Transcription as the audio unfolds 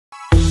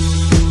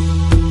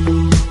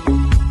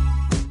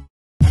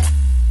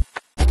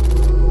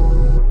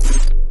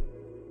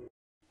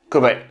各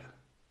位，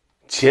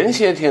前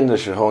些天的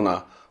时候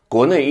呢，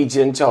国内一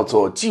间叫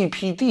做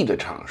GPD 的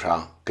厂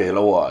商给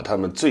了我他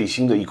们最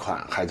新的一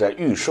款还在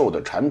预售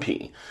的产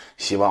品，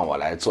希望我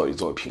来做一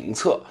做评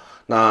测。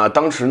那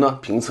当时呢，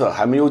评测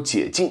还没有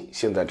解禁，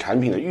现在产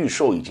品的预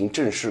售已经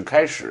正式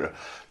开始，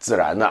自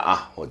然的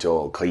我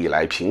就可以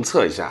来评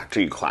测一下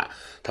这一款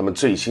他们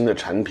最新的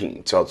产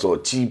品，叫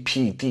做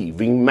GPD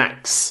WIN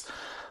MAX。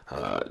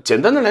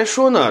简单的来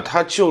说呢，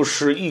它就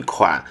是一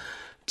款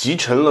集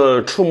成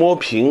了触摸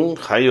屏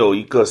还有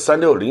一个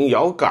360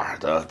摇杆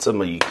的这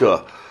么一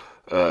个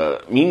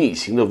迷你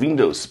型的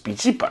Windows 笔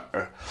记本。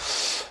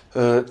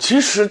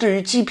其实对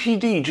于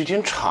GPD 这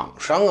间厂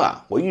商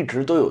我一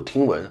直都有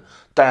听闻，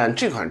但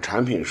这款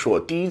产品是我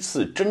第一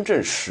次真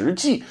正实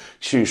际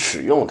去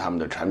使用他们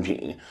的产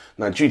品。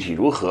那具体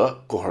如何，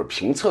过会儿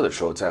评测的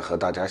时候再和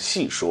大家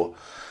细说。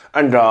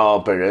按照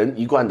本人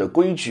一贯的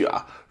规矩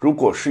如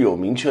果是有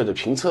明确的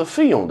评测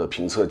费用的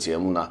评测节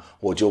目呢，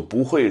我就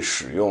不会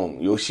使用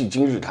游戏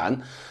今日谈。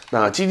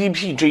那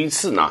GDP 这一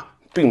次呢，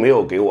并没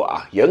有给我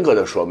严格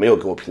的说没有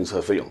给我评测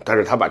费用，但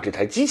是他把这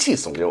台机器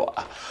送给我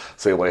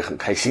所以我也很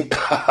开心。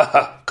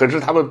可是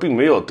他们并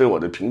没有对我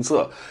的评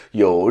测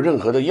有任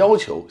何的要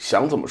求，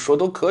想怎么说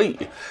都可以，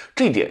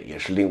这点也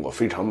是令我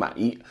非常满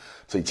意。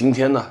所以今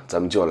天呢，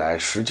咱们就来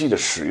实际的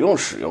使用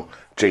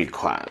这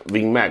款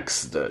WIN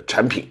MAX 的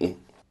产品。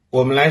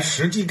我们来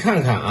实际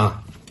看看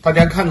大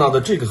家看到的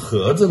这个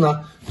盒子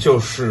呢，就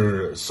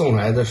是送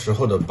来的时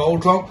候的包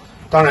装。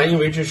当然因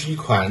为这是一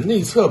款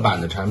内测版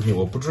的产品，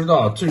我不知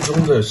道最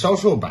终的销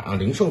售版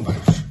零售版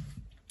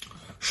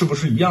是不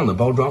是一样的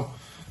包装。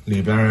里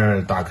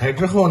边打开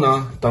之后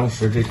呢，当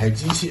时这台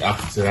机器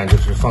自然就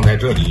是放在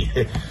这里，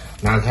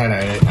拿开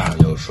来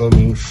有说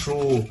明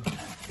书，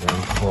然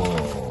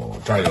后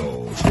这儿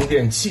有充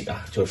电器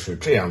就是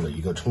这样的一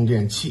个充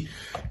电器。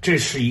这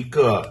是一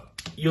个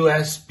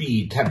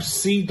USB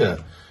Type-C 的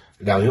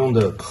两用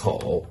的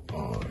口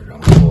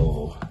然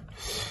后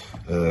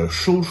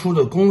输出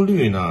的功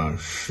率呢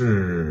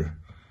是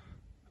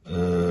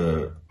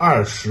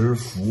20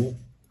伏，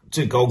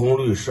最高功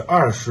率是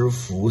20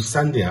伏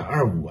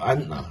 3.25 安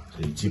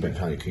所以基本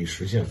上也可以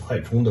实现快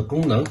充的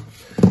功能。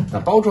那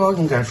包装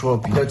应该说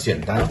比较简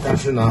单，但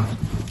是呢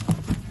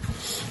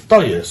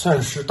倒也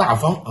算是大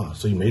方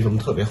所以没什么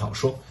特别好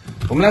说。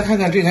我们来看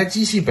看这台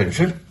机器本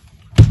身。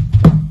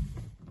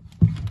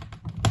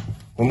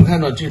我们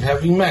看到这台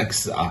WIN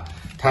MAX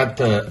它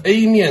的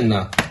A 面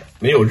呢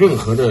没有任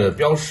何的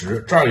标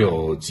识，这儿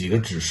有几个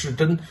指示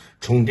灯，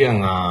充电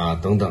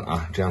等等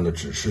这样的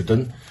指示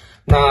灯。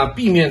那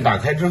B 面打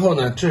开之后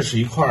呢，这是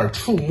一块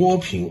触摸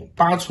屏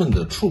，8寸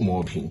的触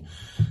摸屏，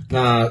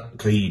那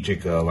可以这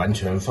个完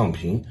全放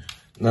平。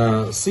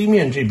那 C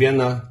面这边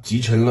呢，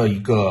集成了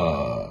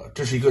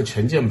这是一个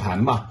全键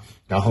盘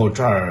然后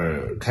这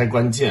儿开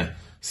关键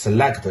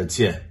Select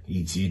键，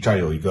以及这儿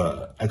有一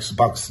个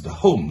Xbox 的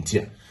Home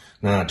键。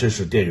那这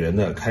是电源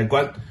的开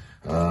关，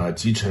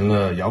集成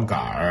了摇杆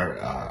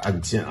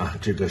按键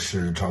这个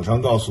是厂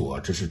商告诉我，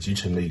这是集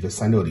成了一个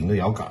360的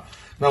摇杆。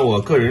那我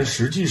个人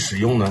实际使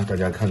用呢，大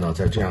家看到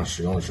在这样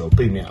使用的时候，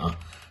背面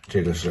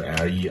这个是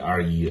L1、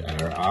R1、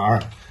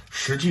L2，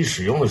实际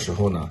使用的时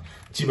候呢，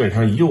基本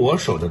上以我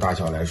手的大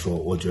小来说，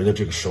我觉得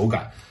这个手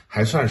感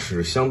还算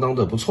是相当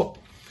的不错。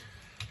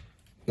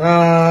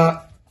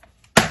那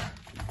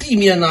地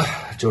面呢，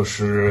就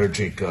是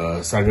这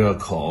个散热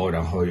口，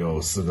然后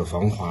有4个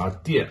防滑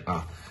垫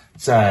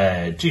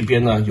在这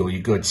边呢有一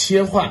个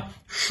切换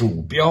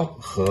鼠标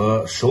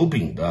和手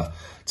柄的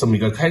这么一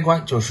个开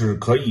关，就是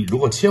可以如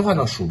果切换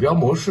到鼠标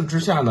模式之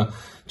下呢，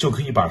就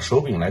可以把手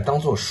柄来当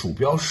做鼠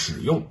标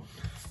使用。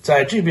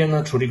在这边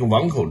呢，除了一个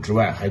网口之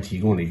外，还提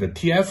供了一个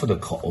TF 的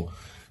口。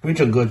因为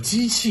整个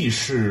机器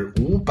是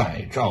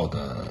500兆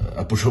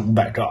的不是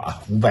500兆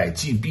500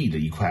 GB 的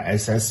一块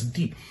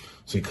SSD，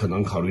所以可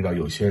能考虑到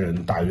有些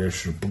人大约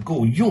是不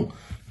够用，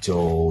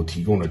就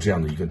提供了这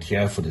样的一个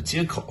TF 的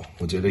接口，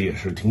我觉得也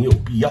是挺有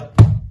必要。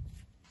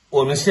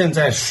我们现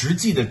在实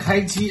际的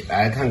开机，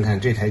来看看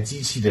这台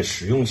机器的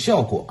使用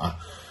效果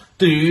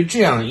对于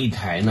这样一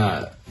台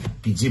呢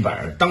笔记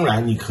本，当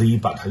然你可以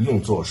把它用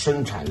作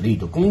生产力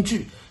的工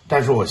具，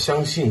但是我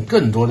相信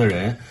更多的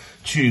人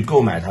去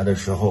购买它的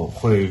时候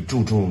会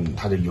注重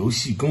它的游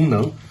戏功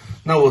能。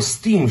那我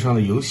Steam 上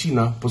的游戏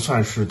呢不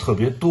算是特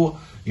别多，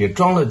也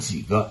装了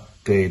几个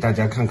给大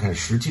家看看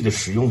实际的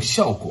使用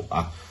效果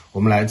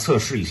我们来测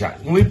试一下。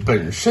因为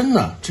本身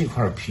呢这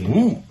块屏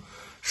幕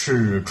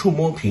是触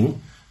摸屏，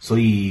所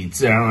以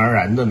自然而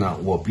然的呢，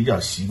我比较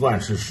习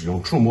惯是使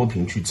用触摸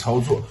屏去操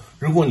作。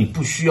如果你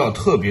不需要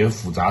特别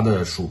复杂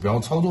的鼠标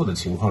操作的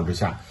情况之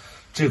下，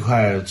这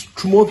块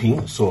触摸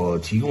屏所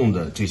提供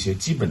的这些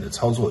基本的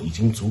操作已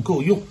经足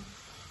够用。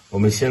我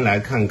们先来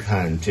看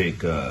看这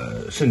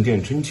个圣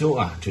殿春秋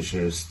这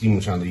是 Steam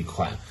上的一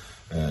款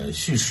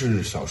叙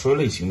事小说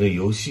类型的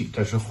游戏，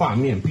但是画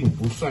面并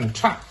不算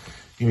差，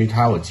因为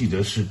它我记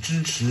得是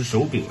支持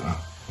手柄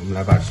我们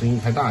来把声音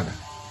开大点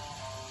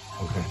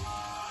OK。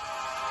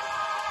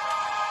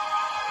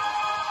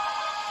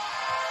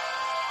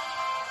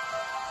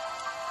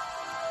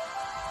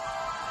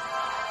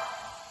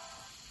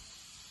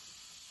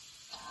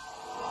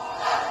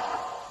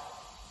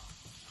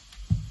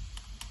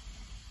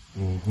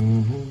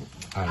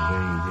按着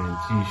硬件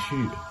继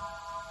续。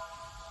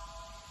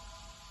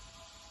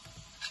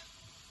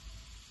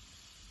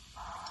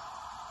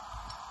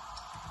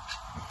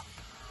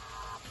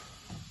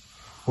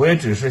我也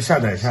只是下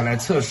载下来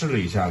测试了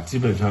一下，基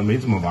本上没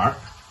怎么玩。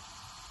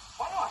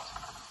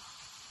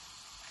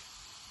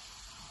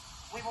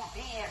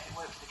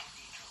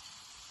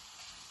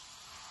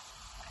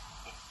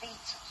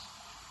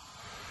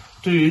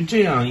对于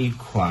这样一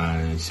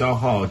款消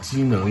耗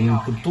机能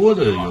不多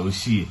的游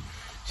戏，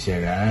显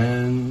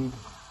然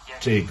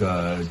这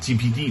个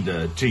GPD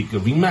的这个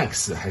Win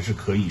Max 还是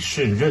可以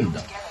胜任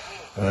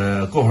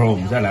的。过会儿我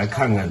们再来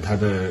看看它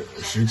的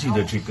实际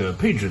的这个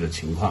配置的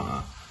情况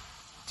啊。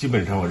基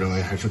本上我认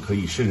为还是可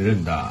以胜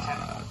任的。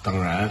当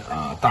然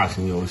啊，大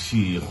型游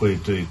戏会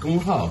对功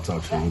耗造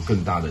成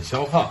更大的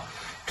消耗，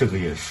这个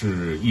也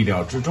是意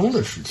料之中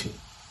的事情。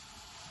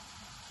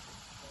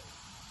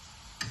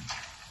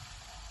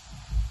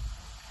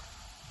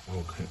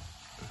OK，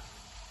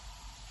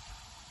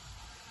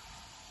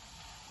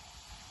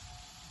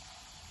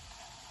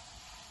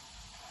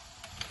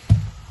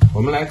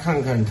 我们来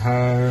看看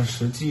它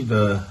实际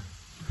的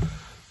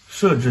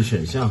设置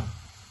选项。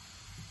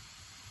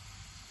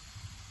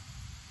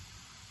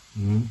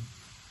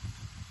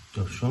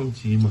叫双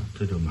击嘛，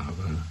这就麻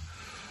烦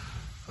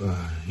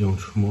了。用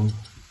触摸。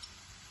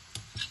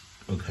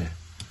OK，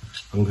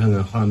 我们看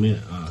看画面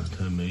啊，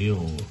它没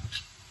有。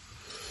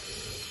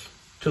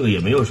这个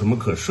也没有什么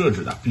可设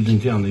置的，毕竟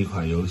这样的一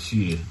款游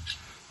戏，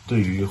对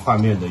于画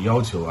面的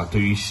要求啊，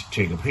对于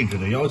这个配置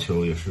的要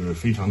求也是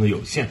非常的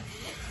有限。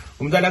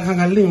我们再来看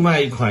看另外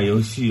一款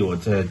游戏，我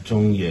在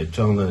中也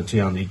装了这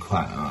样的一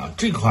款啊，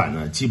这款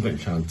呢基本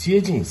上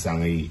接近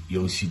3A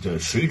游戏的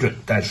水准，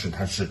但是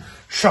它是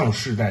上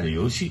世代的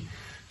游戏，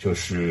就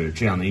是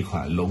这样的一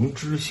款《龙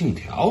之信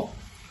条》。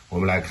我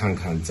们来看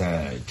看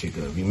在这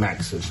个 Win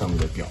Max 上面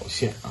的表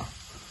现啊。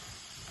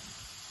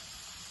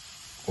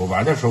我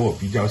玩的时候，我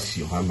比较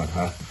喜欢把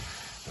它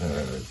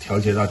调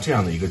节到这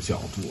样的一个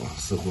角度啊，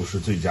似乎是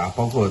最佳。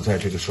包括在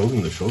这个手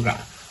柄的手感，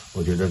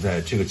我觉得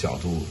在这个角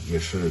度也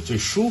是最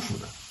舒服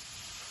的，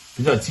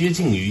比较接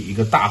近于一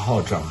个大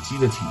号掌机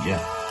的体验。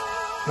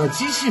那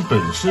机器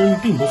本身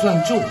并不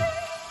算重。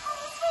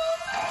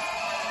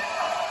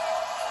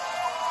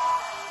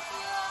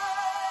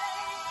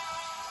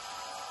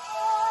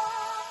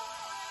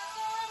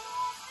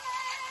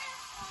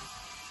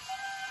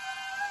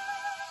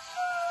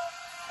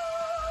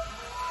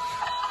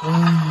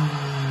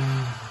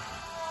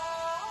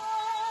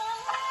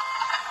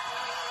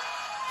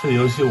这个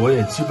游戏我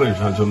也基本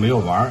上就没有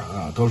玩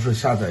啊，都是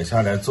下载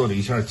下来做了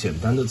一下简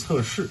单的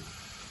测试。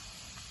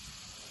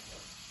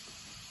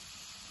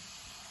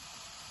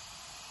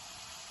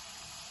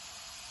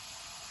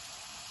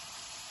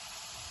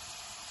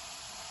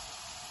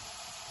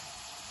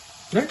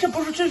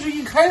这是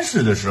一开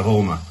始的时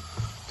候吗？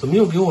怎么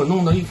又给我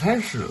弄到一开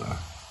始了？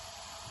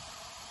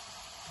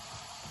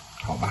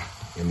好吧，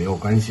也没有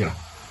关系了。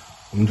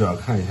我们只要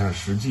看一下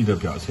实际的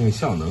表现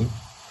效能。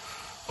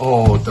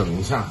等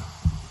一下，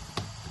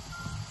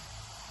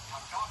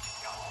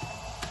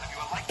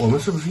我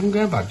们是不是应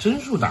该把帧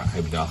数打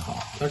开比较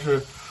好？但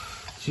是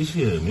其实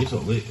也没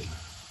所谓。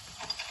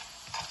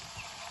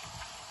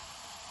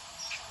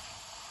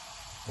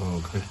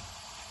OK。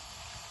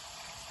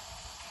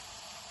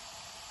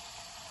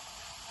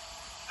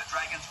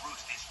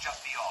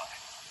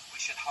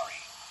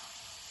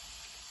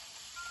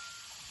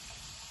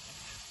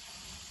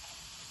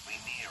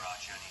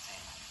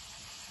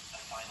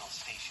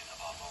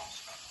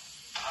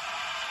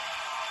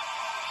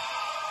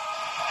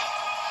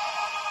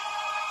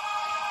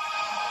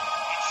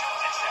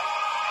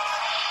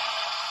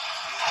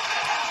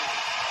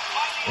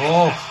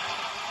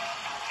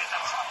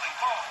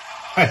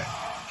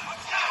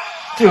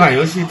这款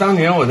游戏当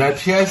年我在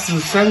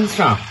PS3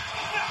 上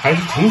还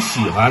是挺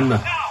喜欢的。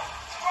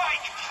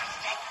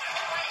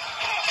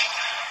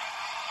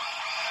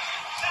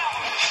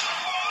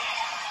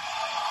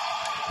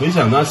没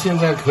想到现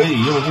在可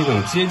以用这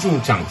种接近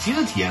掌机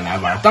的体验来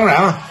玩。当然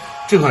啊，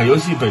这款游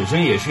戏本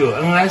身也是有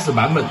NS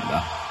版本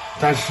的，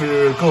但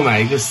是购买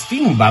一个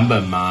Steam 版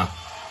本嘛，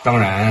当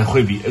然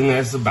会比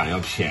NS 版要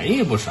便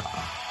宜不少。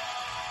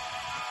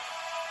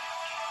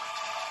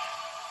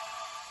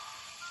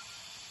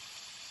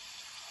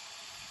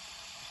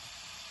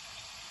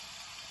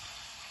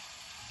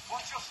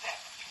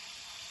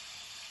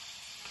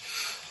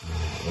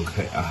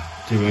OK 啊，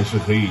这边是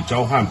可以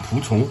召唤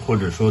仆从或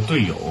者说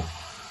队友。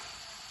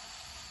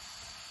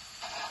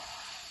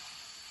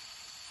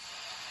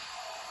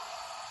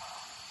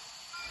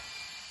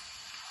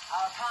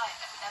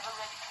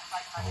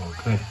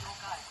OK。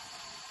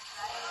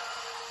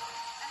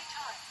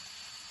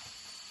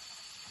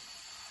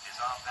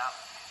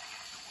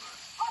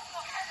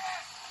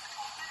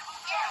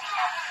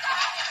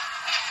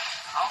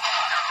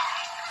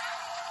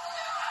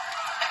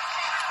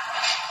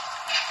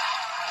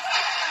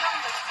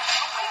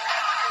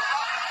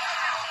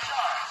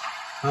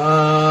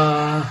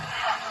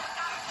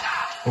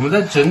我们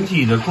在整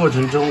体的过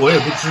程中，我也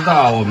不知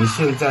道我们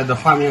现在的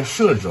画面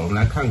设置，我们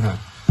来看看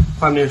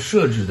画面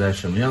设置在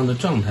什么样的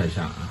状态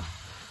下啊？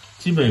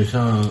基本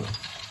上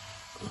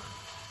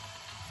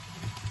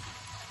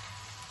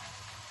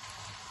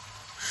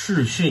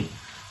视讯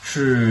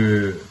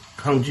是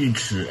抗锯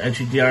齿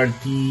HDR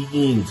低，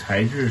阴影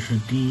材质是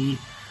低，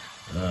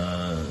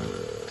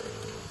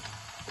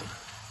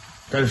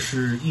但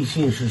是异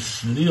性是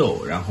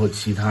16，然后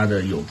其他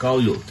的有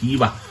高有低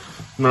吧。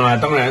那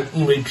当然，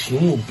因为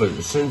屏幕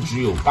本身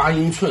只有8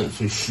英寸，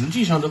所以实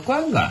际上的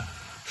观感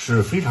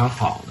是非常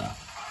好的。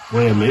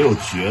我也没有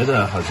觉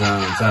得好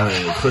像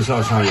在特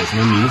效上有什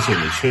么明显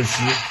的缺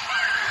失。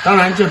当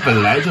然，这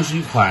本来就是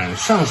一款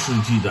上世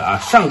纪的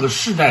上个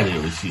世代的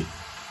游戏，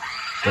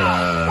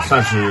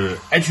算是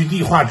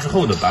HD 化之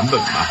后的版本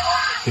吧，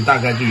所以大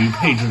概对于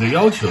配置的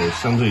要求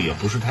相对也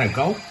不是太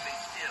高。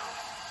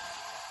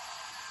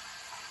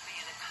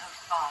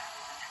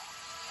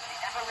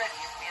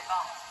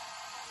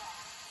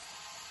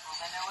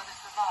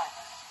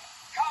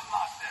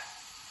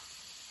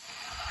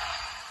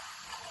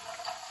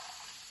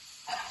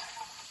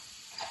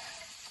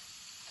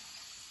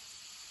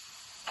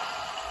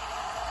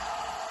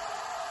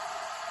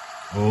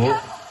哦，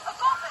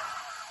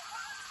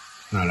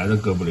哪来的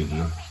哥布林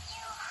呢？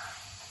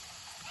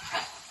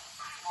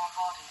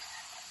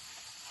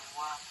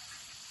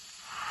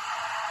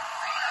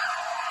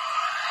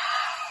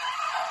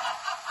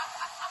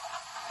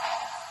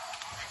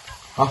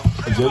好，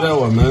我觉得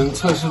我们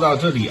测试到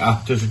这里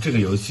啊，就是这个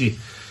游戏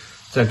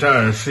在这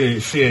儿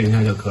试验一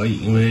下就可以，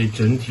因为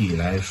整体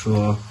来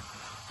说，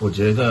我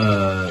觉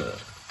得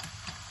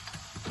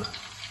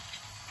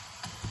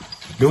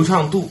流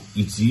畅度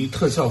以及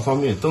特效方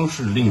面都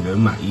是令人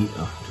满意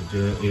啊，这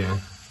也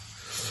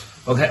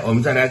OK。我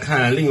们再来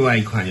看另外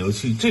一款游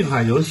戏，这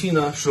款游戏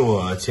呢是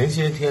我前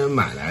些天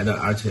买来的，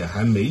而且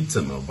还没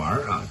怎么玩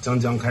啊，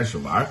将开始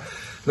玩。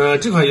那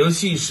这款游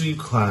戏是一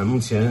款目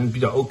前比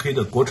较 OK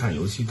的国产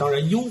游戏，当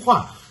然优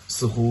化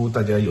似乎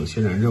大家有些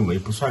人认为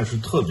不算是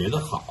特别的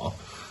好，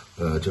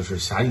就是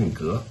侠影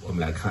阁，我们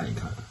来看一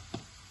看。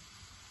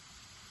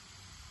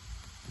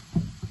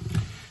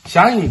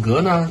侠影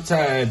阁呢，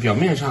在表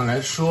面上来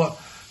说，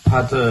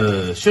它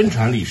的宣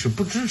传里是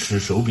不支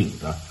持手柄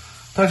的，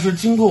但是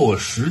经过我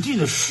实际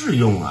的试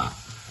用啊，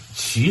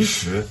其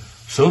实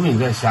手柄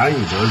在侠影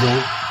阁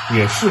中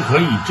也是可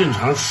以正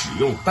常使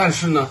用，但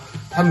是呢，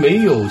它没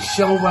有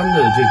相关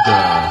的这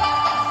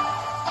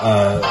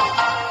个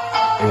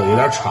有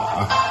点吵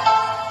啊，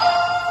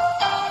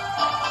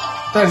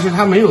但是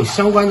它没有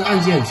相关的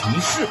按键提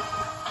示。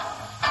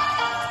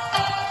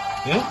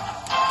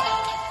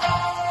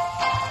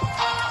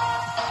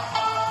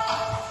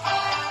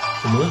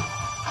怎么？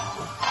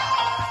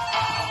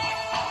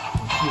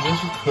我记得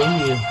是可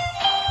以。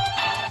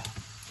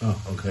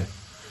OK，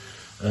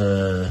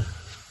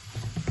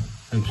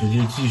 直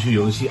接继续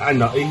游戏，按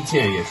照 A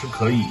键也是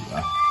可以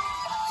的。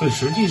所以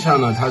实际上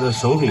呢，它的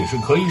手柄是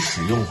可以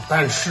使用，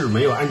但是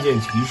没有按键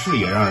提示，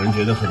也让人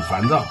觉得很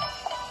烦躁。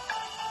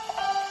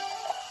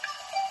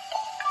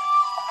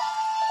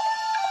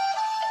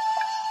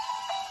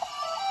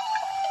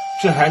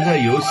这还在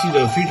游戏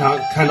的非常，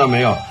看到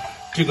没有？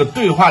这个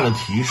对话的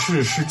提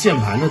示是键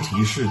盘的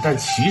提示，但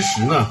其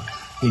实呢，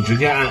你直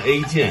接按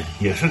A 键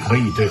也是可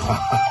以对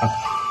话。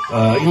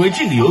因为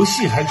这个游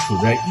戏还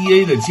处在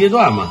EA 的阶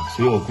段嘛，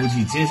所以我估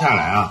计接下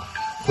来啊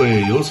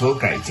会有所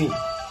改进。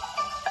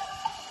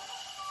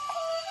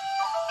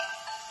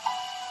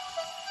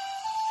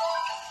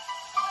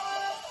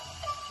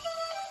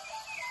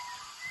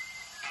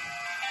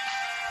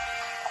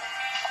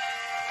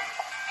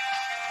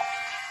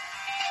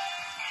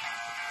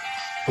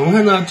我们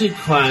看到这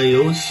款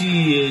游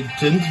戏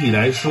整体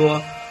来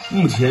说，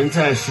目前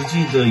在实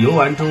际的游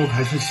玩中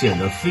还是显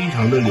得非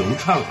常的流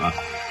畅啊，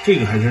这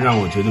个还是让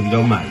我觉得比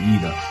较满意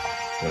的。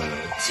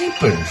基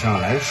本上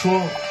来说，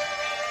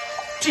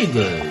这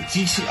个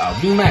机器啊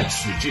 ，Win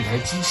Max 这台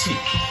机器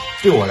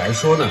对我来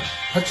说呢，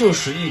它就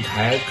是一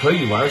台可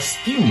以玩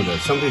Steam 的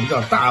相对比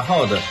较大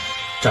号的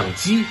掌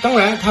机。当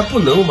然，它不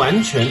能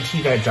完全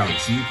替代掌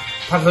机。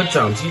它和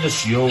掌机的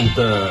使用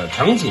的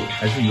场景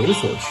还是有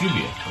所区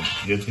别，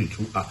直接退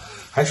出啊，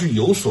还是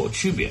有所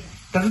区别。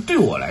但是对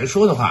我来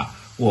说的话，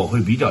我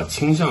会比较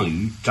倾向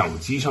于掌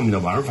机上面的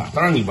玩法。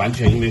当然，你完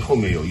全因为后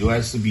面有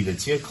USB 的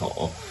接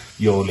口，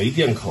有雷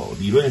电口，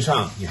理论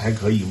上你还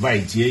可以外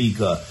接一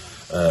个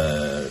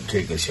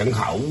这个显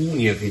卡坞，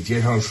你也可以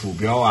接上鼠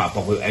标啊，包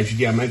括有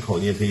HDMI 口，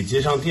你也可以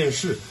接上电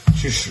视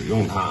去使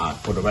用它啊，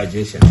或者外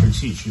接显示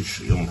器去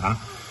使用它。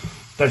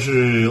但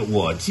是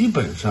我基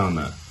本上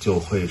呢，就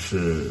会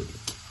是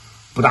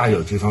不大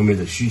有这方面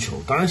的需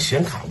求。当然，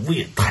显卡坞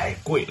也太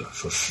贵了，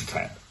说实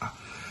在的啊。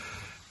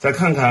再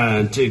看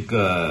看这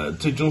个《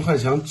最终幻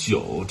想9》，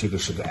这个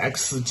是个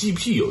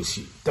XGP 游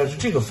戏，但是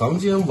这个房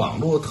间网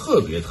络特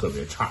别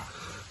差，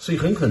所以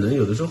很可能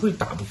有的时候会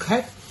打不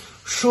开。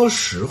说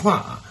实话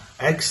啊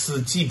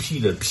 ，XGP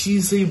的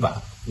PC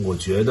版，我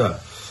觉得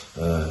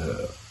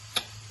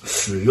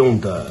使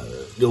用的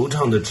流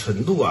畅的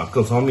程度啊，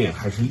各方面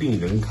还是令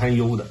人堪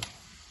忧的。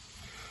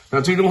那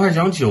《最终幻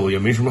想9》也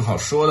没什么好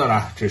说的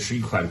啦，这是一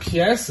款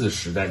PS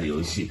时代的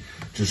游戏，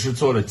只是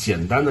做了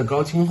简单的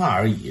高清化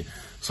而已。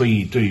所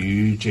以对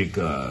于这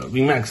个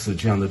Win Max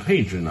这样的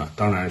配置呢，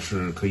当然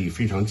是可以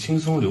非常轻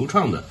松流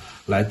畅的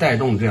来带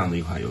动这样的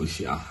一款游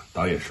戏啊，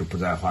倒也是不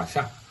在话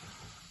下。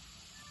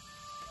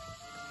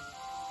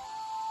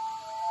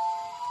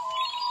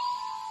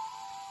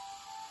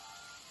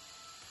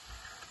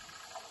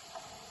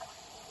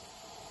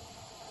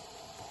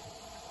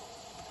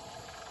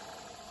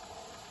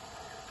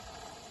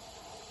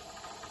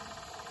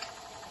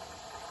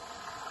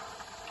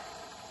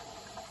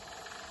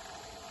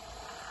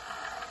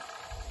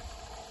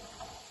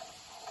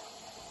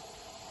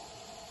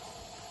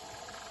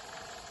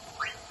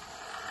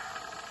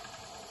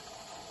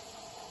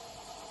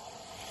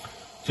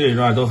这一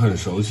段都很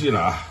熟悉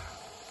了啊，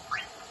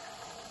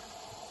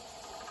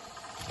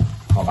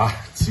好吧，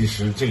其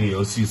实这个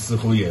游戏似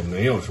乎也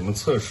没有什么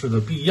测试的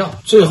必要。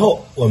最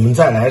后我们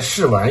再来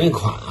试玩一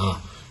款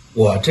啊，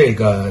我这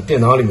个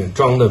电脑里面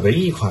装的唯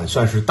一一款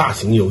算是大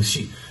型游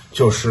戏，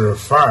就是《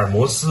福尔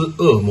摩斯：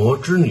恶魔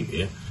之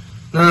女》。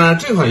那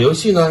这款游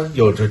戏呢，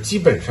有着基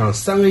本上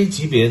3A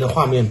级别的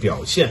画面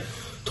表现，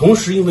同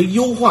时因为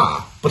优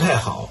化不太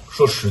好，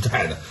说实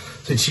在的，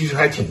所以其实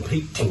还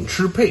挺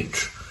吃配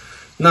置。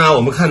那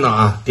我们看到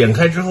啊，点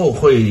开之后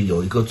会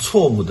有一个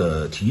错误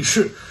的提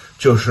示，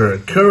就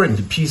是 Current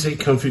PC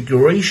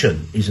configuration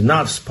is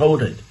not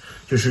supported，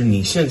 就是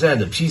你现在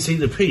的 PC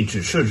的配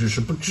置设置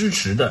是不支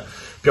持的，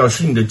表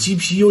示你的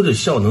GPU 的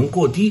效能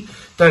过低。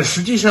但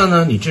实际上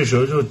呢，你这时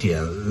候就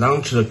点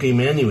Launch the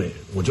game anyway，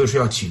 我就是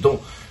要启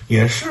动，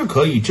也是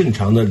可以正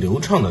常的流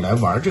畅的来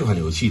玩这款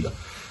游戏的。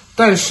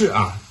但是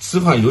啊，此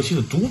款游戏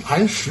的读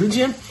盘时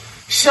间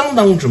相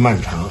当之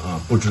漫长啊，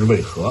不知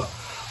为何。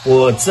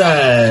我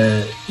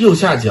在右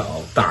下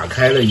角打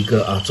开了一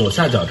个左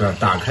下角这儿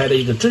打开了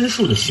一个帧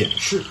数的显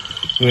示，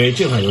因为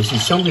这款游戏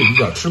相对比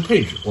较吃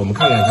配置，我们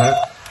看看它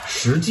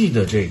实际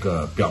的这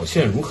个表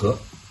现如何。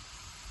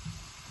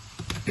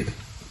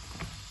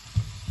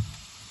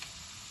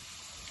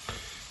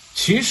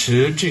其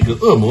实这个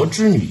恶魔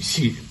之女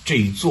系这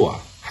一座啊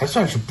还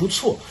算是不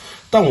错，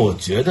但我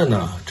觉得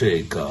呢，这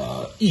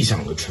个臆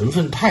想的成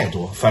分太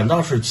多，反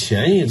倒是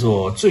前一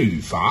座罪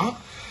与罚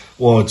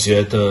我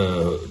觉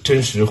得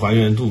真实还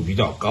原度比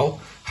较高。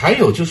还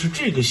有就是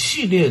这个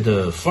系列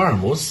的福尔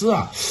摩斯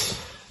啊，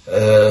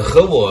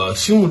和我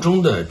心目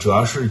中的主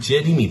要是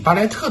杰里米·巴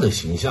莱特的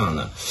形象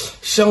呢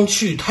相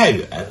去太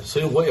远，所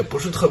以我也不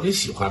是特别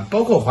喜欢。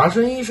包括华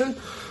生医生，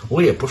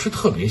我也不是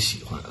特别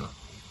喜欢啊。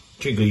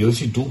这个游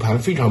戏读盘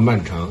非常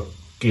漫长，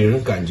给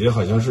人感觉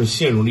好像是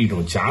陷入了一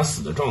种假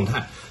死的状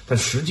态，但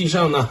实际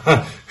上呢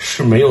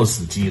是没有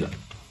死机的。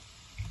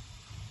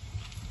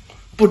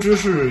不知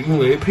是因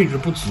为配置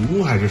不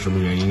足还是什么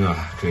原因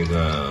啊，这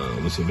个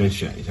我们随便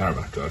选一下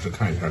吧，主要是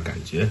看一下感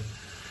觉。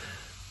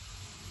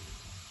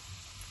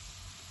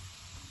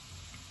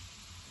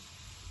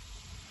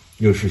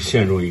又是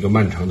陷入一个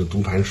漫长的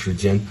读盘时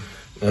间。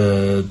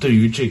对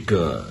于这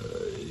个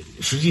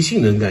实际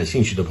性能感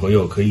兴趣的朋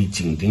友，可以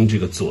紧盯这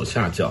个左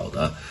下角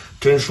的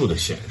帧数的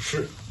显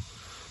示，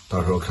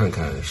到时候看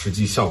看实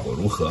际效果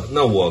如何。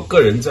那我个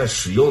人在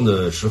使用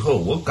的时候，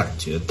我感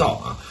觉到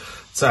啊，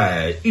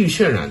在预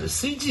渲染的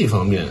CG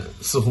方面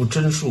似乎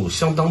帧数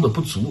相当的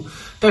不足，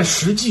但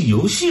实际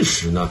游戏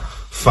时呢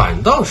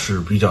反倒是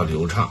比较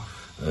流畅。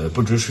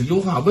不知是优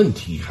化问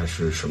题还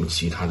是什么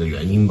其他的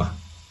原因吧。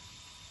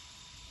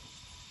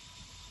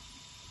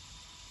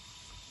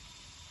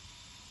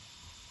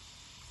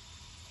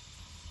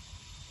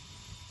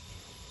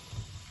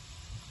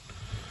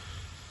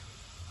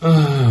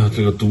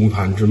这个读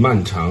盘之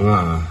漫长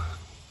啊，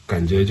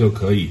感觉就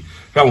可以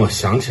让我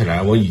想起来，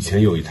我以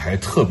前有一台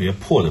特别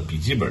破的笔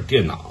记本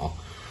电脑，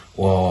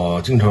我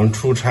经常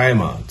出差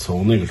嘛，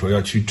从那个时候要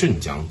去镇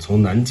江，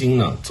从南京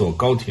呢坐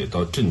高铁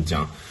到镇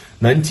江，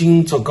南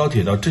京坐高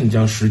铁到镇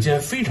江时间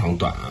非常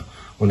短啊。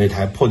我那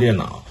台破电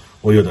脑，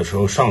我有的时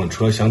候上了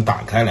车想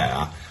打开来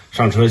啊，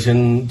上车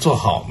先做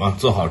好嘛，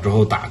做好之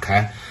后打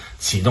开，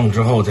启动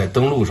之后再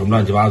登录什么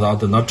乱七八糟，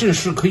等到正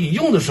式可以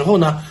用的时候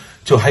呢，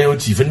就还有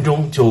几分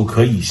钟就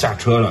可以下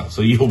车了，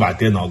所以又把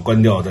电脑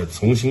关掉，再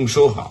重新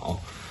收好。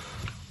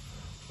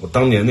我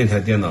当年那台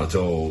电脑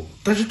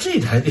但是这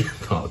台电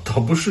脑倒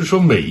不是说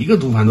每一个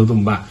读盘都这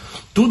么慢，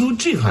读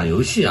这款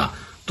游戏啊，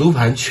读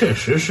盘确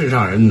实是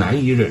让人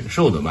难以忍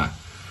受的慢。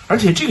而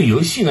且这个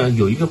游戏呢，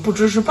有一个不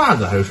知是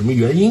bug 还是什么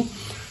原因，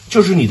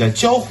就是你在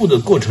交互的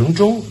过程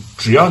中，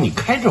只要你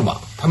开着网，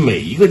它每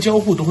一个交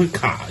互都会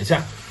卡一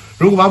下。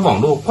如果把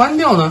网络关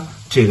掉呢，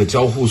这个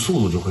交互速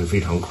度就会非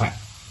常快。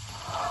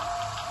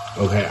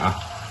OK 啊，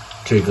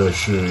这个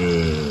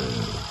是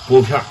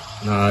拨片，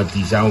那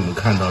底下我们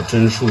看到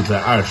帧数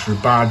在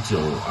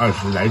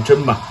28.920来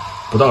帧吧，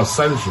不到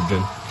30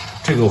帧，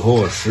这个和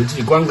我实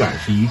际观感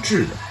是一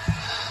致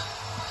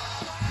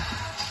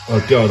的。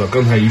掉到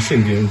刚才一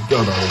瞬间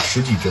掉到了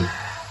10几帧。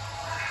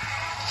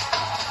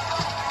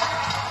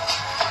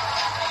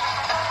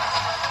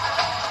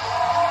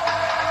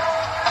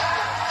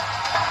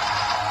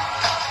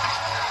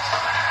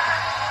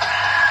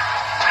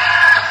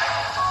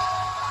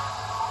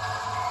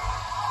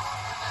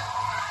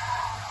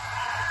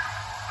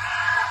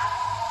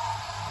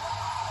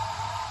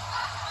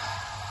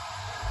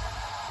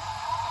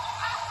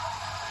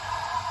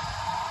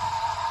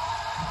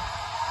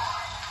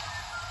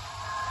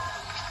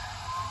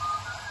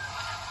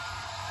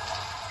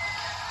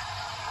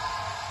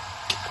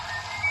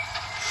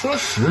说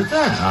实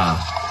在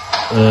啊，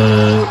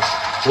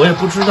我也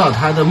不知道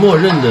它的默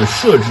认的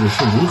设置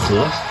是如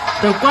何，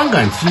但观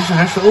感其实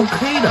还是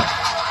OK 的。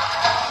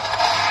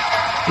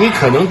因为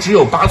可能只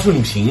有8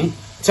寸屏，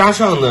加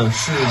上呢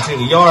是这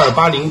个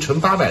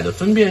1280×800的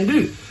分辨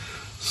率，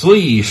所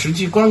以实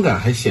际观感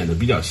还显得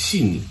比较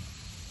细腻。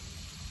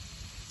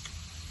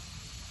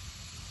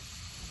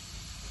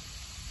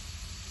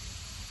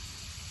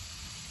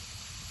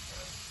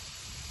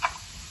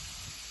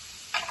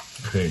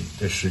可以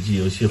在实际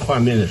游戏画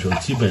面的时候，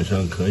基本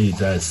上可以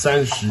在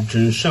30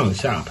帧上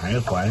下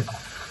徘徊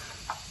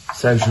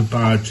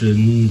，38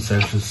帧、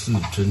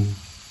34帧，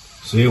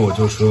所以我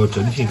就说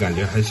整体感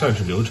觉还算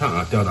是流畅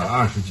啊，掉到了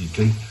20几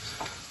帧。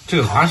这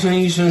个华生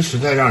医生实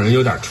在让人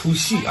有点出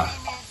戏啊。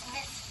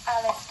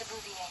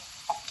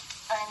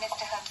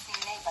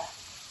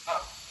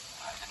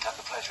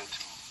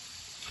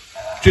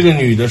这个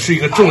女的是一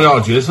个重要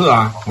角色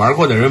啊，玩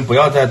过的人不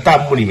要在弹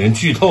幕里面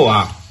剧透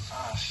啊。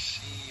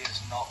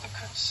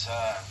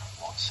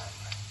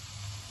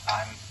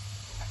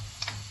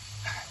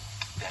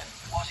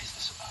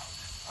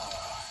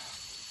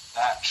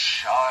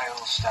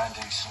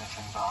Standing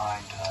sniffling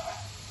behind her.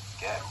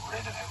 Get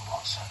rid of him,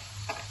 Watson.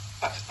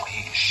 But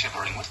he is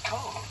shivering with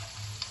cold.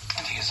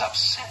 And he is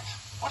upset.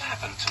 What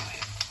happened to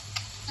him?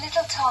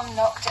 Little Tom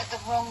knocked at the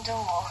wrong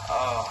door.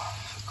 Oh,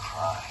 for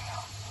crying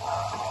out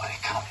loud. Boy,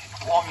 come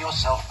in. Warm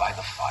yourself by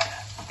the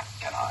fire.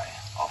 Can I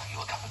offer you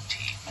a cup of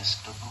tea,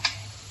 Mr.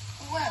 Bouvier?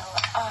 Well,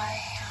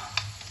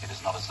 It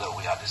is not as though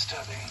we are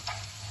disturbing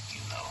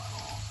you know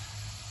who.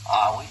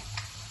 Are we?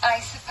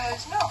 I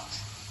suppose not.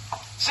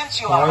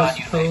 Since you are our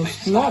new neighbor,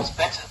 it is perhaps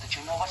better that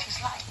you know what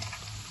he's like.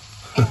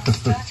 It's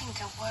starting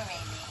to worry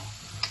me.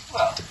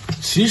 Well,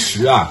 其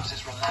实啊，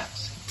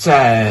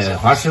在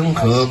华生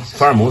和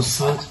福尔摩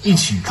斯一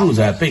起住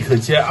在贝克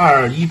街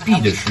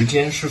221B 的时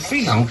间是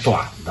非常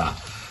短的，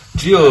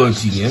只有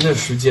几年的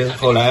时间。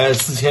后来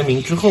4签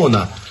名之后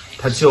呢，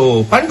他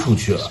就搬出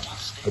去了。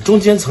中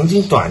间曾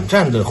经短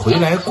暂的回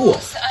来过，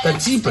但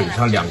基本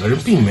上2个人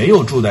并没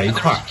有住在一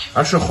块儿，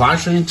而是华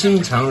生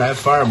经常来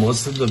福尔摩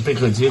斯的贝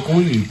克街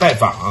公寓拜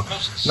访。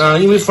那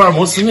因为福尔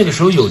摩斯那个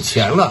时候有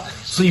钱了，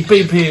所以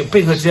贝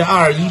克街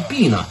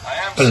221B 呢，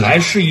本来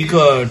是一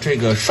个这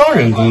个双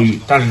人公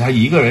寓，但是他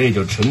一个人也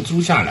就承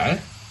租下来。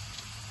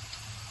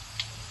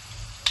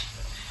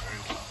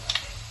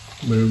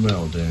Very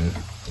well then.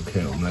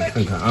 OK， 我们来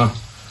看看啊，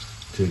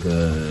这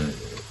个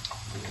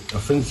要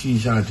分析一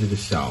下这个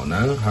小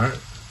男孩。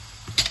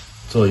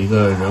做一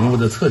个人物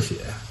的侧写，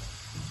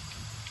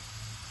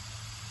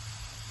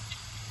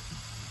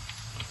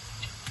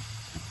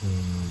在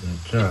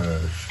这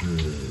儿是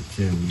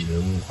建立人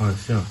物画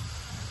像，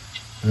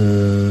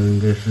应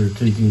该是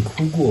最近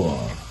哭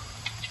过，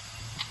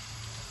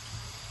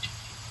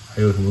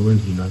还有什么问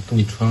题呢？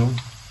冻疮，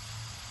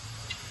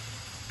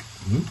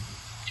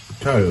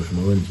这儿有什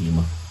么问题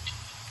吗？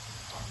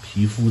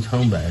皮肤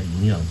苍白，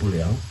营养不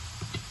良。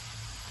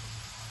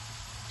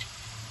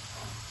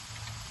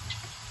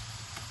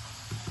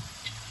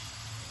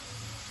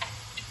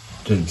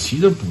整齐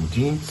的补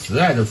丁，慈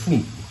爱的父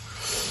母。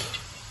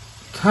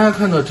他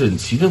看到整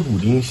齐的补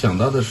丁，想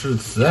到的是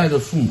慈爱的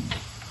父母；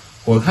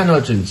我看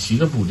到整齐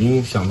的补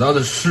丁，想到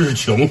的是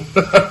穷。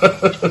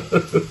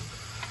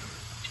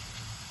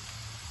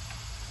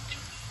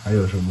还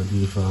有什么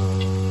地方？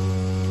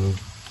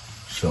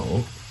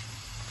手，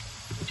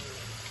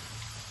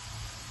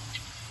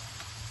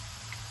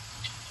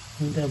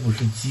应该不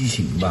是畸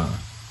形吧？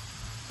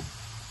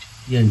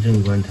验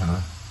证观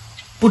察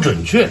不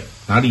准确，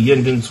哪里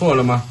验证错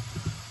了吗？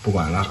不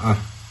管了啊，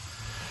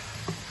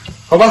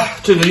好吧，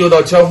这个又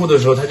到交互的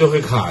时候它就会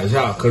卡一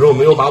下，可是我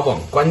没有把网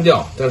关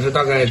掉，但是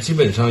大概基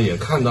本上也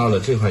看到了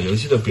这款游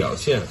戏的表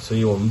现，所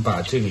以我们把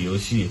这个游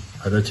戏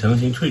把它强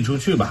行退出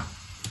去吧。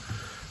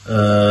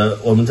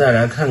我们再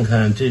来看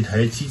看这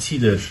台机器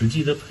的实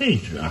际的配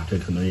置啊，这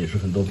可能也是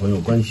很多朋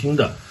友关心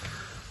的。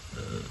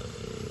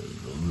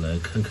我们来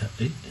看看，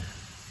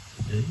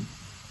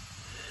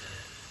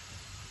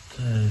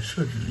在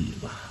设置里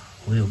吧，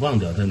我也忘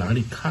掉在哪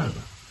里看了。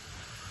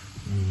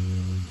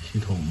系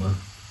统吗？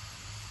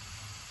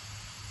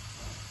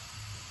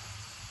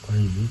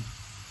关于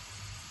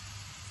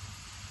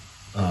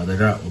在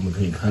这儿我们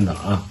可以看到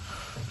啊，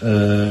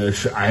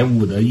是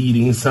i5 的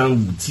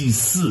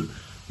1035G4，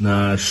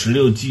那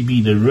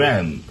16GB 的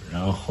RAM，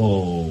 然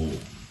后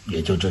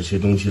也就这些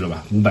东西了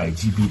吧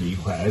，500GB 的一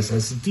块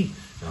SSD，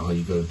 然后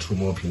一个触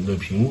摸屏的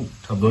屏幕，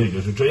差不多也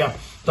就是这样。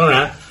当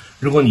然，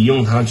如果你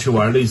用它去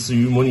玩类似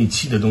于模拟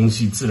器的东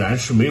西，自然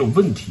是没有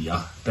问题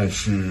啊。但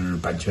是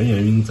版权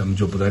原因，咱们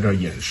就不在这儿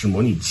演示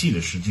模拟器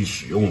的实际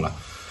使用了。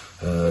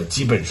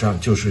基本上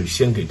就是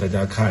先给大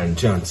家看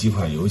这样几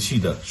款游戏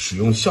的使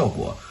用效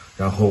果，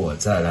然后我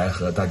再来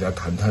和大家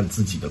谈谈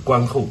自己的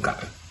观后感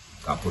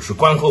啊，不是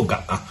观后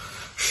感啊，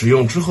使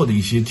用之后的一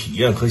些体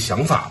验和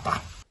想法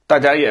吧。大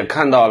家也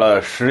看到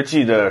了实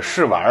际的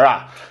试玩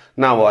啊，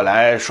那我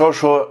来说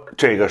说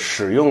这个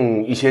使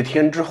用一些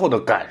天之后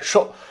的感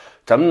受。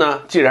咱们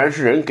呢，既然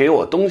是人给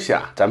我东西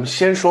啊，咱们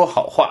先说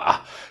好话啊。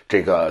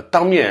这个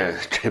当面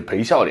这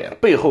赔笑脸，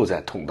背后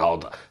再捅刀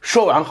子。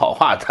说完好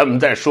话，咱们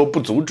再说不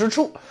足之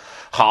处。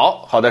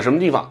好在什么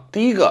地方？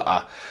第一个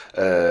啊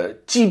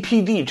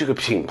，GPD 这个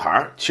品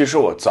牌，其实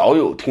我早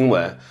有听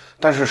闻，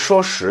但是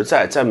说实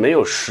在，在没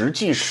有实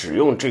际使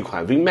用这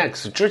款 WIN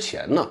MAX 之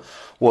前呢，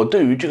我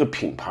对于这个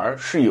品牌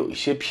是有一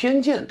些偏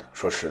见的。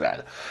说实在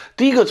的，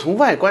第一个从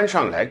外观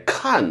上来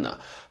看呢，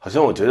好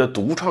像我觉得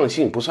独创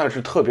性不算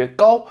是特别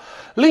高。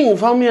另一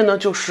方面呢，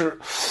就是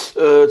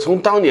从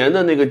当年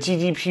的那个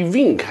GPD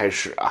WIN 开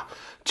始啊，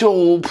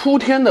就铺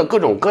天的各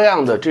种各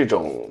样的这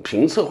种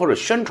评测或者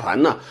宣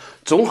传呢，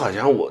总好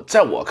像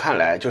在我看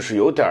来就是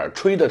有点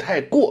吹得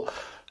太过。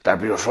但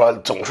比如说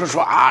总是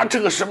说啊，这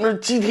个什么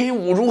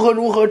GT5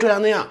 如何这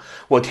样那样，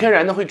我天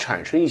然的会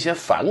产生一些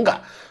反感。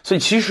所以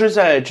其实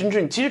在真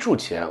正接触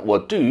前，我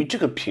对于这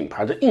个品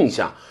牌的印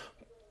象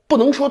不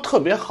能说特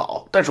别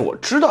好，但是我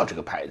知道这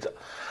个牌子。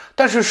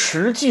但是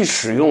实际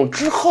使用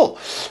之后，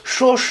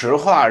说实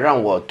话，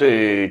让我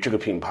对这个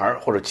品牌，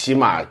或者起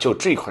码就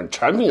这款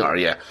产品而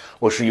言，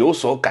我是有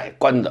所改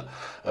观的。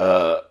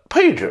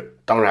配置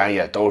当然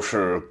也都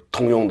是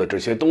通用的这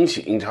些东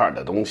西，英特尔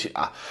的东西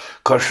啊。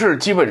可是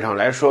基本上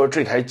来说，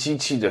这台机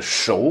器的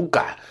手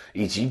感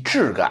以及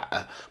质感，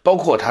包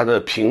括它的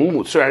屏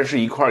幕，虽然是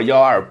一块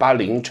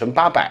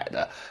1280×800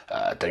的，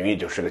等于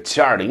就是个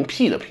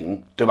720P 的屏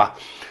幕，对吧？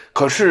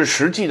可是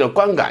实际的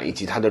观感以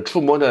及它的触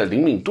摸的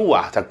灵敏度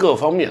啊，在各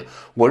方面，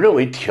我认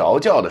为调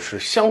教的是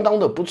相当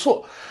的不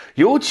错。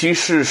尤其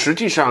是实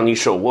际上你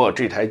手握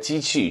这台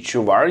机器去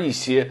玩一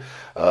些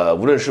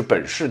无论是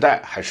本世代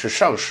还是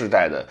上世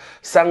代的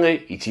 3A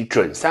以及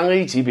准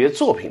 3A 级别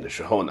作品的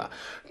时候呢，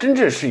真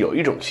正是有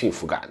一种幸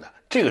福感的。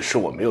这个是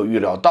我没有预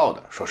料到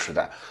的。说实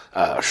在，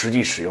实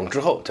际使用之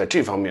后，在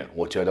这方面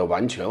我觉得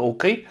完全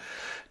OK。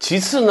其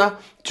次呢，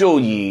就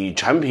以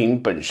产品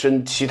本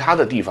身其他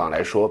的地方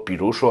来说，比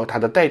如说它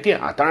的带电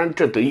啊，当然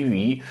这得益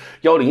于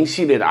10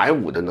系列的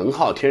i5 的能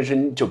耗天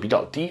生就比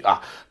较低啊，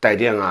带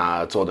电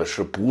啊做的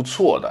是不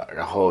错的，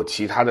然后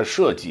其他的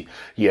设计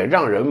也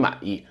让人满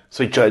意。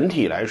所以整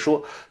体来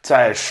说，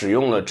在使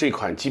用了这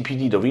款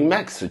GPD 的 WIN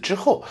MAX 之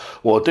后，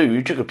我对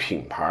于这个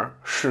品牌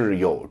是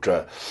有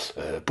着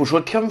不说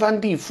天翻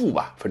地覆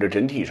吧，反正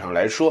整体上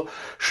来说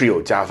是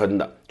有加分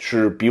的，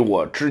是比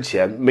我之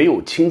前没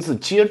有亲自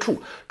接触，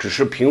只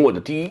是凭我的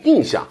第一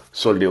印象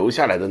所留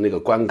下来的那个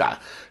观感，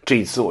这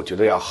一次我觉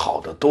得要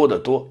好得多得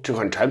多。这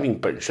款产品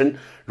本身，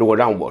如果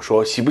让我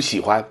说喜不喜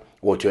欢，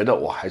我觉得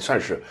我还算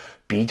是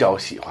比较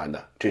喜欢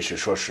的，这是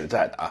说实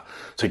在的啊。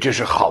所以这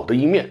是好的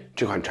一面，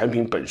这款产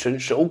品本身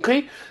是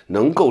OK，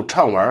 能够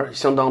畅玩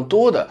相当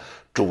多的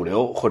主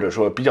流或者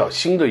说比较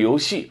新的游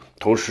戏，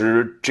同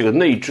时这个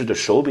内置的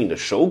手柄的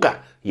手感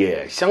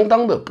也相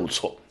当的不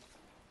错。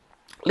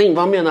另一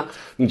方面呢，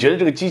你觉得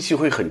这个机器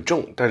会很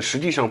重，但实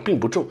际上并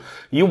不重。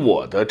以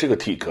我的这个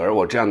体格，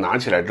我这样拿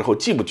起来之后，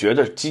既不觉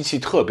得机器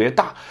特别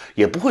大，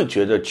也不会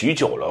觉得举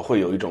久了会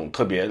有一种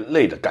特别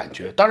累的感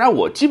觉。当然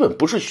我基本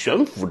不是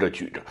悬浮着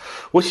举着，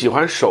我喜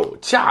欢手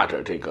架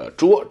着这个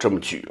桌这么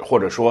举，或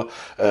者说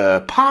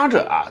趴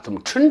着啊这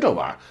么撑着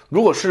玩。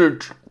如果是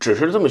只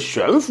是这么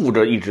悬浮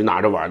着一直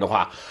拿着玩的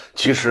话，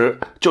其实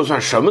就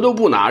算什么都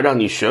不拿，让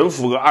你悬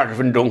浮个20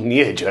分钟，你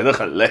也觉得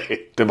很累，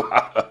对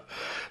吧？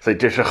所以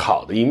这是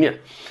好的一面。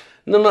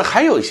那么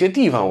还有一些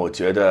地方我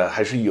觉得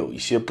还是有一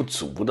些不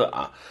足的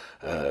啊，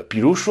比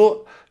如说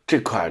这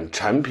款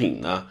产品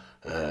呢，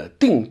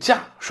定价，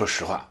说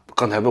实话，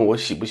刚才问我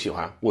喜不喜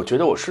欢，我觉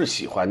得我是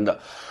喜欢的。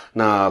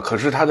那可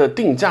是它的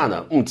定价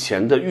呢，目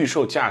前的预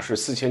售价是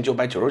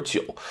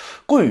4999，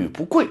贵与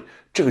不贵，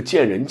这个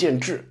见仁见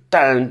智，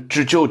但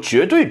只就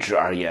绝对值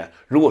而言，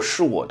如果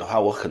是我的话，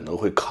我可能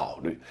会考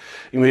虑，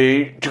因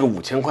为这个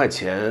5000块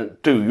钱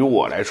对于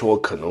我来说，我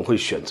可能会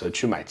选择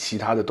去买其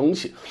他的东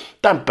西。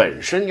但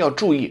本身要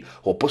注意，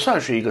我不算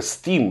是一个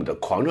Steam 的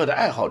狂热的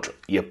爱好者，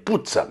也不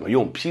怎么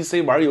用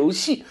PC 玩游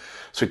戏，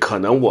所以可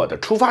能我的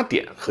出发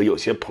点和有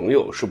些朋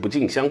友是不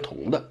尽相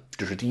同的，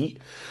这是第一。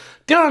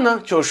第二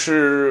呢，就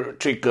是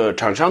这个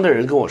厂商的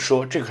人跟我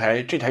说，这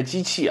台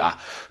机器啊，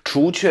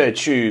除却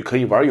去可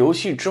以玩游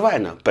戏之外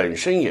呢，本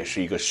身也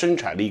是一个生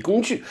产力工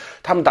具。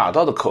他们打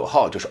造的口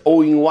号就是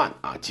All in One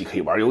啊，既可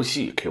以玩游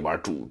戏，可以玩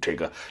这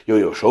个又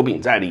有手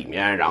柄在里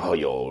面，然后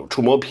有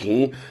触摸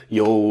屏，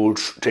有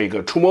这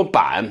个触摸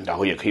板，然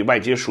后也可以外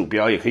接鼠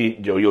标，也可以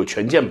有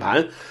全键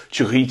盘，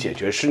就可以解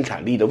决生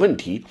产力的问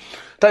题。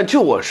但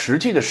就我实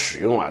际的使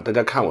用啊，大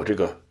家看我这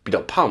个比较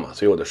胖嘛，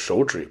所以我的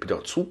手指也比较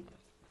粗。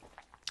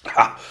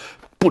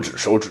不止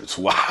手指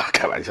粗啊，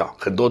开玩笑，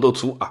很多都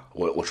粗啊。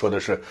我说的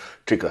是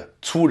这个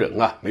粗人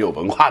啊，没有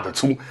文化的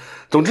粗。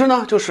总之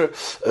呢，就是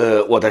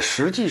我在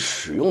实际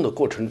使用的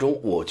过程中，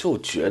我就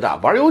觉得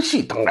玩游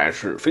戏当然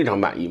是非常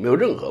满意，没有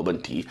任何问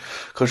题。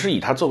可是以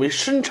它作为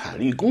生产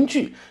力工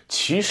具，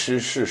其实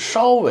是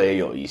稍微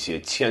有一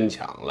些牵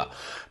强了。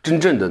真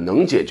正的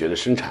能解决的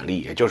生产力，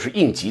也就是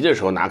应急的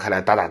时候拿开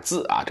来打打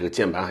字啊，这个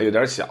键盘还有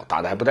点小，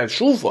打得还不太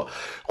舒服，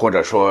或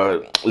者说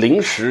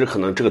临时可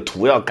能这个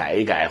图要改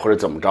一改，或者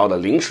怎么着的，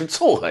临临时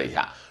凑合一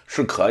下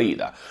是可以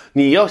的。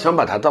你要想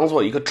把它当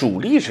做一个主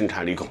力生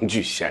产力工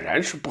具，显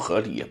然是不合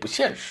理也不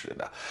现实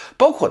的。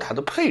包括它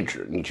的配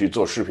置，你去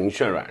做视频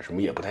渲染什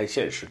么也不太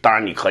现实。当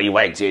然你可以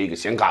外接一个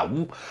显卡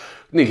坞，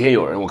那天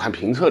我看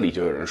评测里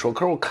就有人说，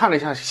可是我看了一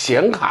下，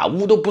显卡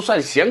坞都不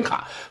算显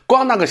卡，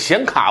光那个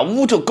显卡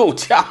坞就够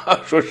呛，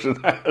说实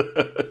在的。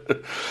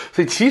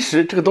所以其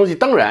实这个东西，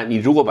当然你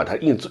如果把它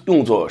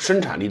用作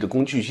生产力的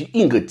工具去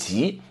应个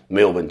急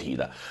没有问题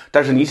的，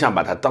但是你想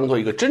把它当做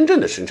一个真正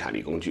的生产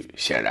力工具，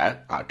显然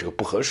这个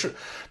不合适。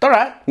当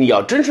然你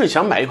要真是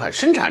想买一款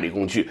生产力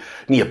工具，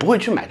你也不会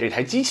去买这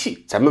台机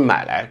器，咱们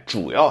买来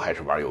主要还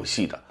是玩游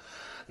戏的。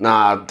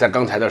那在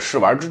刚才的试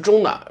玩之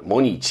中呢，模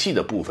拟器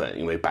的部分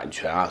因为版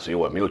权所以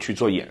我没有去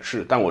做演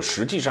示，但我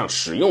实际上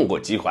使用过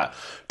几款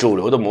主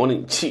流的模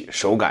拟器，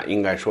手感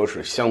应该说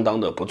是相当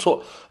的不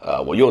错。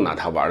我又拿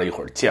它玩了一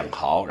会儿剑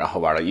豪，然后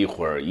玩了一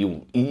会儿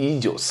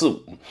1945，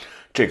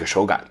这个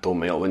手感都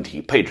没有问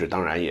题，配置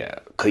当然也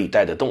可以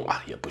带得动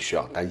也不需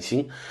要担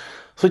心。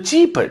所以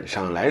基本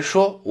上来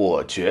说，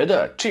我觉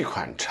得这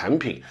款产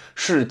品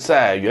是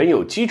在原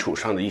有基础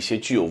上的一些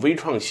具有微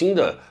创新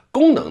的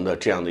功能的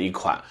这样的一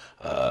款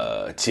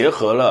结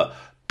合了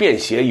便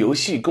携游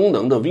戏功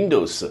能的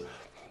Windows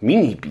迷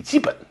你笔记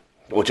本。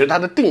我觉得它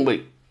的定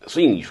位，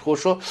所以你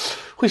说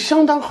会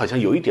相当好像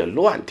有一点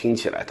乱听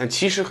起来，但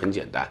其实很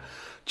简单，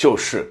就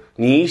是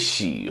你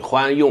喜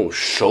欢用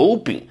手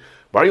柄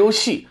玩游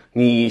戏，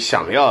你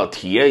想要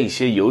体验一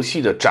些游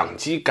戏的掌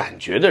机感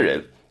觉的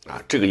人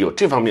这个有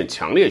这方面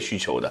强烈需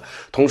求的，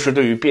同时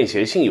对于便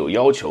携性有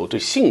要求，对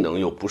性能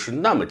又不是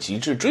那么极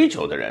致追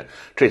求的人，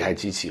这台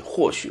机器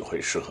或许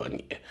会适合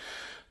你，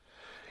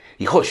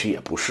也或许也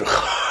不适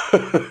合。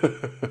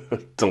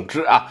总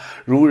之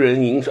如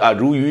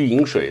鱼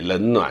饮水，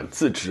冷暖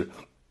自知，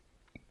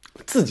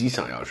自己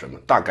想要什么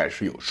大概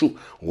是有数。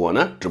我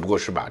呢，只不过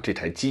是把这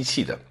台机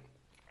器的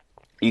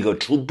一个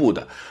初步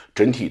的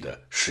整体的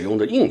使用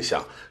的印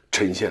象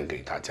呈现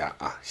给大家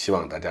希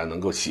望大家能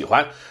够喜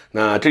欢。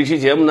那这期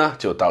节目呢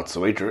就到此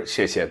为止，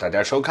谢谢大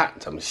家收看，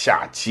咱们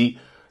下期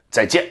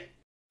再见。